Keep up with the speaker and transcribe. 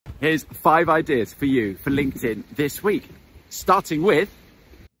Here's 5 ideas for you for LinkedIn this week, starting with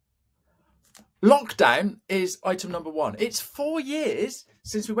lockdown is item number 1. It's 4 years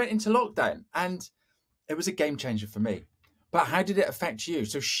since we went into lockdown and it was a game changer for me. But how did it affect you?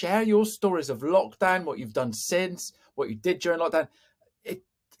 So share your stories of lockdown, what you've done since, what you did during lockdown.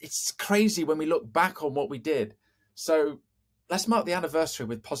 It's crazy when we look back on what we did. So let's mark the anniversary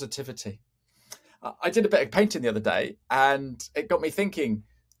with positivity. I did a bit of painting the other day and it got me thinking,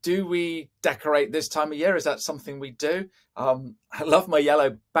 do we decorate this time of year? Is that something we do? I love my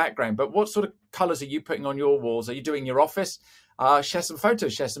yellow background, but what sort of colours are you putting on your walls? Are you doing your office? Share some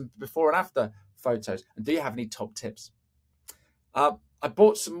photos, share some before and after photos. And do you have any top tips? I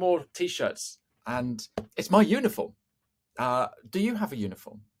bought some more t-shirts and it's my uniform. Do you have a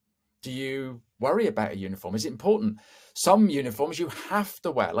uniform? Do you worry about a uniform? Is it important? Some uniforms you have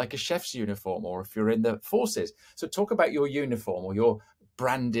to wear, like a chef's uniform, or if you're in the forces. So talk about your uniform or your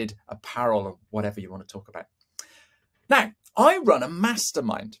branded apparel or whatever you want to talk about. Now, I run a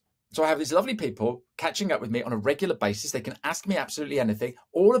mastermind. So I have these lovely people catching up with me on a regular basis. They can ask me absolutely anything,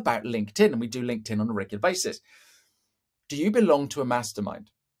 all about LinkedIn, and we do LinkedIn on a regular basis. Do you belong to a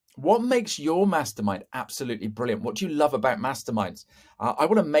mastermind? What makes your mastermind absolutely brilliant? What do you love about masterminds? I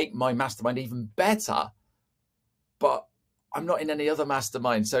want to make my mastermind even better, but I'm not in any other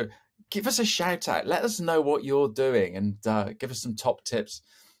mastermind. So give us a shout out. Let us know what you're doing and give us some top tips.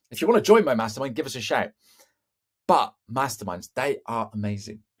 If you want to join my mastermind, give us a shout. But masterminds, they are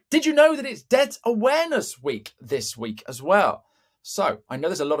amazing. Did you know that it's Debt Awareness Week this week as well? So I know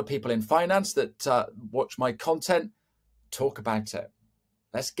there's a lot of people in finance that watch my content. Talk about it.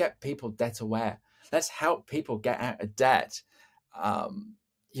 Let's get people debt aware. Let's help people get out of debt.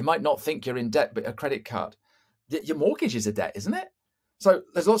 You might not think you're in debt, but a credit card, your mortgage is a debt, isn't it? So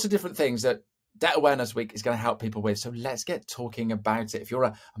there's lots of different things that Debt Awareness Week is going to help people with. So let's get talking about it. If you're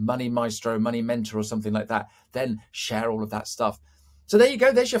a money maestro, money mentor or something like that, then share all of that stuff. So there you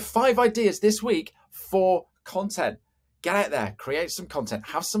go. There's your 5 ideas this week for content. Get out there, create some content,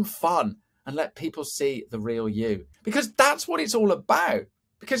 have some fun, and let people see the real you. Because that's what it's all about.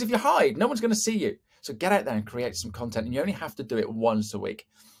 Because if you hide, no one's going to see you. So get out there and create some content. And you only have to do it once a week.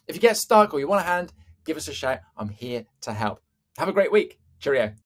 If you get stuck or you want a hand, give us a shout. I'm here to help. Have a great week. Cheerio.